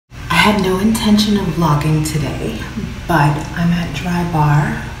had no intention of vlogging today, but I'm at Dry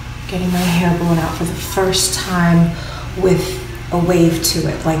Bar getting my hair blown out for the first time with a wave to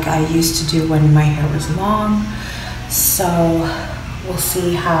it like I used to do when my hair was long. So we'll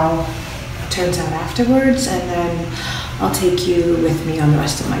see how it turns out afterwards, and then I'll take you with me on the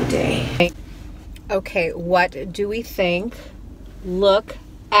rest of my day. Okay, what do we think? Look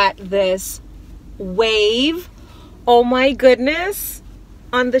at this wave. Oh my goodness.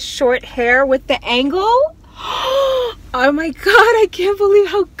 On the short hair with the angle. Oh my God, I can't believe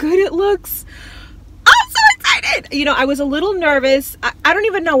how good it looks. I'm so excited. You know, I was a little nervous. I don't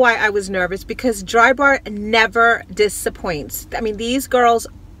even know why I was nervous, because Dry Bar never disappoints. I mean, these girls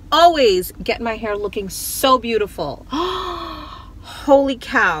always get my hair looking so beautiful. Holy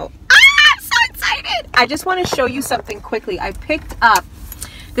cow. I'm so excited. I just want to show you something quickly. I picked up,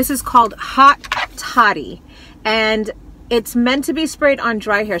 this is called Hot Toddy, and it's meant to be sprayed on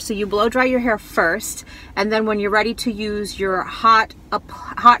dry hair. So you blow dry your hair first, and then when you're ready to use your hot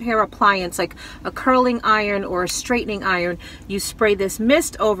hair appliance, like a curling iron or a straightening iron, you spray this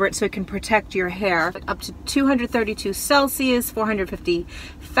mist over it so it can protect your hair. Up to 232 Celsius, 450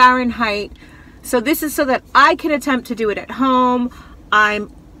 Fahrenheit. So this is so that I can attempt to do it at home. I'm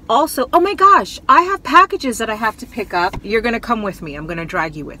also, oh my gosh, I have packages that I have to pick up. You're gonna come with me. I'm gonna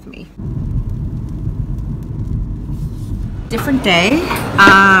drag you with me. Different day.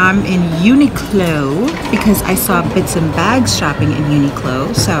 I'm in Uniqlo because I saw bits and bags shopping in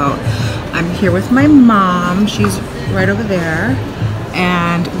Uniqlo. So I'm here with my mom. She's right over there.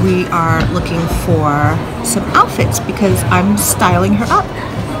 And we are looking for some outfits because I'm styling her up.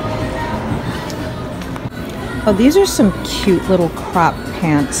 Oh, these are some cute little crop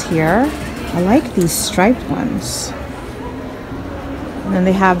pants here. I like these striped ones. And then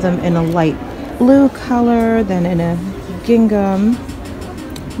they have them in a light blue color, then in a gingham.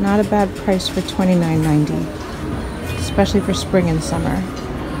 Not a bad price for $29.90, especially for spring and summer.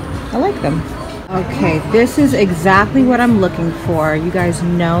 I like them. Okay, this is exactly what I'm looking for. You guys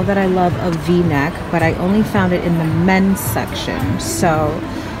know that I love a V-neck, but I only found it in the men's section. So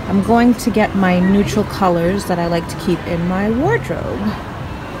I'm going to get my neutral colors that I like to keep in my wardrobe,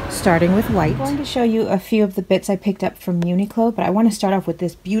 starting with white. I'm going to show you a few of the bits I picked up from Uniqlo, but I want to start off with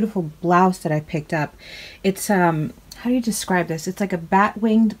this beautiful blouse that I picked up. It's how do you describe this? It's like a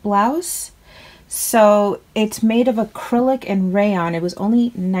bat-winged blouse. So it's made of acrylic and rayon. It was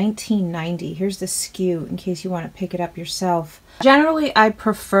only $19.90. Here's the SKU in case you want to pick it up yourself. Generally, I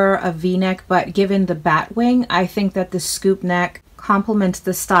prefer a V-neck, but given the bat wing, I think that the scoop neck complements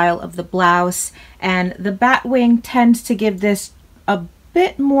the style of the blouse, and the bat wing tends to give this a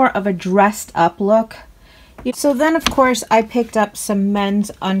bit more of a dressed up look. So then, of course, I picked up some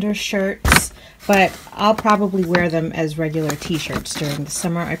men's undershirts, but I'll probably wear them as regular t-shirts during the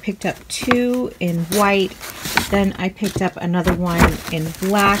summer. I picked up two in white, then I picked up another one in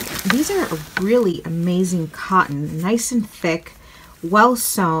black. These are a really amazing cotton, nice and thick, well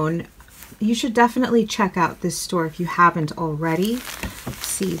sewn. You should definitely check out this store if you haven't already. Let's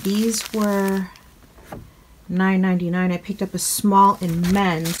see, these were $9.99. I picked up a small in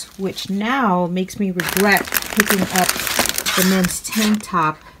men's, which now makes me regret picking up the men's tank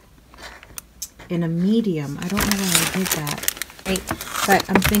top in a medium. I don't know why I did that. Right? But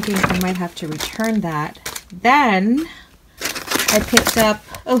I'm thinking I might have to return that. Then I picked up,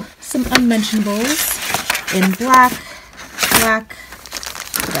 oh, some unmentionables in black.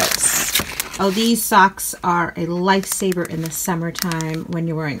 Oh, these socks are a lifesaver in the summertime when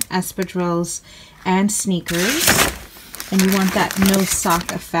you're wearing espadrilles and sneakers and you want that no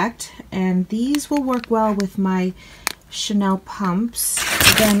sock effect. And these will work well with my Chanel pumps.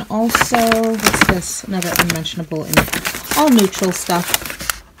 Then also, what's this? Another unmentionable in all neutral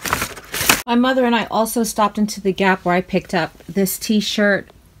stuff. My mother and I also stopped into the Gap where I picked up this t-shirt.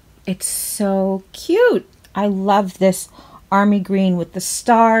 It's so cute. I love this army green with the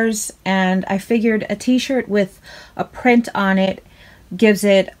stars, and I figured a t-shirt with a print on it gives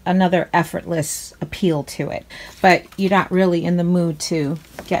it another effortless appeal to it. But you're not really in the mood to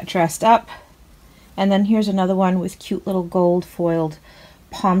get dressed up. And then here's another one with cute little gold foiled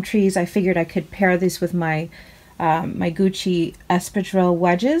palm trees. I figured I could pair this with my my Gucci espadrille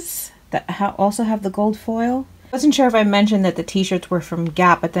wedges that also have the gold foil. I wasn't sure if I mentioned that the t-shirts were from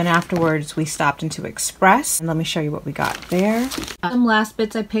Gap, but then afterwards we stopped into Express. And let me show you what we got there. Some last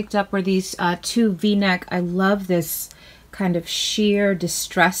bits I picked up were these two V-neck. I love this kind of sheer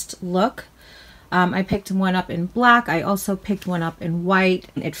distressed look. I picked one up in black. I also picked one up in white.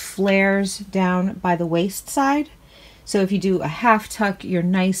 It flares down by the waist side. So if you do a half tuck, you're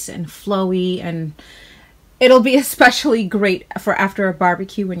nice and flowy, and It'll be especially great for after a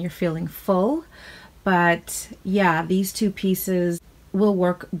barbecue when you're feeling full. But yeah, these two pieces will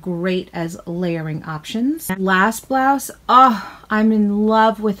work great as layering options. Last blouse, oh, I'm in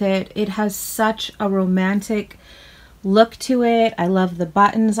love with it. It has such a romantic look to it. I love the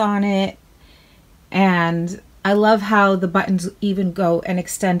buttons on it, and I love how the buttons even go and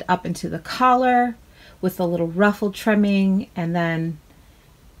extend up into the collar with the little ruffle trimming. And then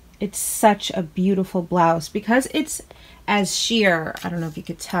it's such a beautiful blouse because it's as sheer. I don't know if you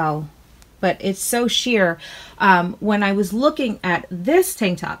could tell, but it's so sheer. When I was looking at this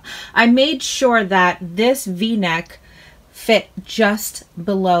tank top, I made sure that this V-neck fit just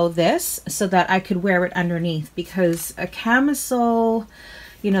below this so that I could wear it underneath, because a camisole,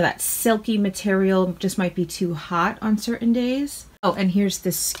 you know, that silky material just might be too hot on certain days. Oh, and here's the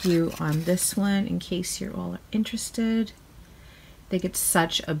SKU on this one in case you're all interested. I think it's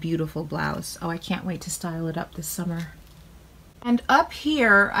such a beautiful blouse. Oh, I can't wait to style it up this summer. And up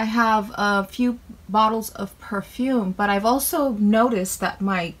here, I have a few bottles of perfume, but I've also noticed that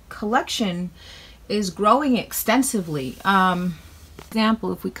my collection is growing extensively.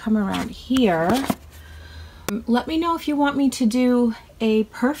 Example, if we come around here, let me know if you want me to do a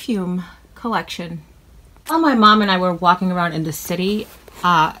perfume collection. While my mom and I were walking around in the city,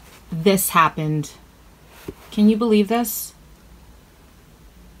 this happened. Can you believe this?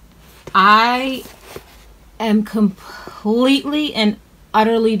 I am completely and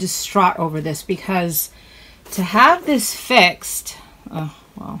utterly distraught over this, because to have this fixed, oh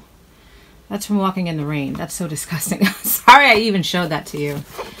well, that's from walking in the rain. That's so disgusting. Sorry I even showed that to you.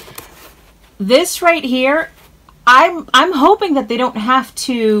 This right here, I'm hoping that they don't have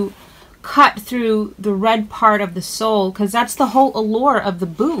to cut through the red part of the sole, because that's the whole allure of the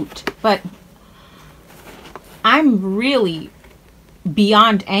boot. But I'm really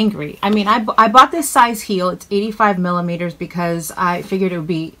beyond angry. I mean, I bought this size heel. It's 85 millimeters because I figured it would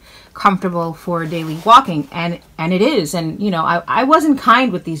be comfortable for daily walking, and it is. And you know, I wasn't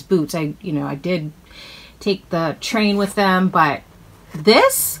kind with these boots. I did take the train with them, but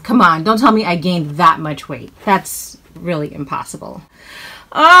this, come on, don't tell me I gained that much weight. That's really impossible.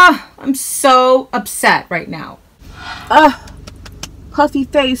 I'm so upset right now. Puffy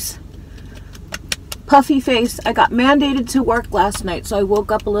face. Puffy face. I got mandated to work last night, so I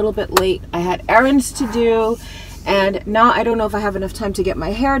woke up a little bit late. I had errands to do, and now I don't know if I have enough time to get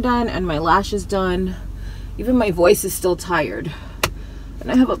my hair done and my lashes done. Even my voice is still tired. And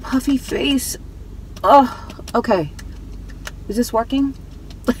I have a puffy face. Oh, okay. Is this working?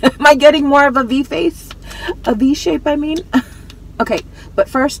 Am I getting more of a V face? A V shape, I mean? Okay, but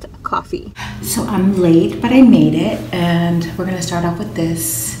first, coffee. So I'm late, but I made it, and we're gonna start off with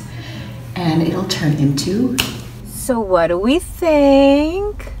this, and it'll turn into... So what do we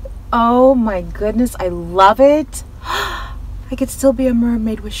think? Oh my goodness, I love it. I could still be a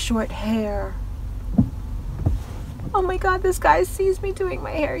mermaid with short hair. Oh my God, this guy sees me doing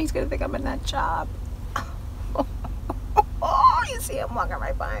my hair. He's gonna think I'm a nut job. Oh, you see him walking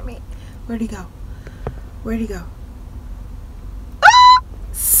right by me. Where'd he go? Where'd he go? Ah!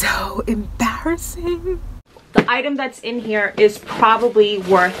 So embarrassing. The item that's in here is probably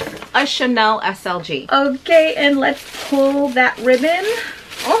worth a Chanel SLG. Okay, and let's pull that ribbon.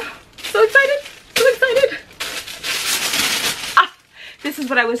 Oh, so excited, so excited. Ah, this is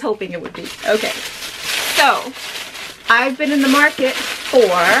what I was hoping it would be. Okay, so I've been in the market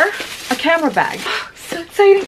for a camera bag. So exciting.